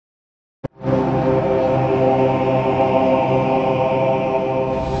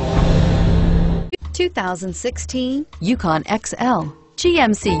2016 Yukon XL.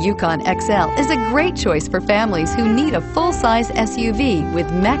 GMC Yukon XL is a great choice for families who need a full-size SUV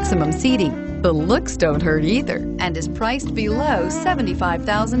with maximum seating. The looks don't hurt either and is priced below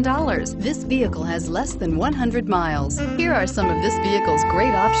 $75,000. This vehicle has less than 100 miles. Here are some of this vehicle's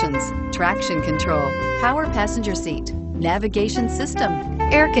great options: traction control, power passenger seat, navigation system,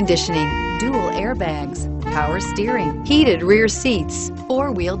 air conditioning, dual airbags, power steering, heated rear seats,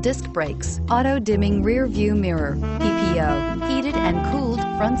 four-wheel disc brakes, auto-dimming rear view mirror, PPO, heated and cooled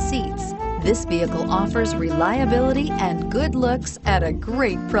front seats. This vehicle offers reliability and good looks at a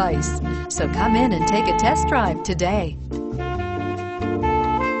great price. So come in and take a test drive today.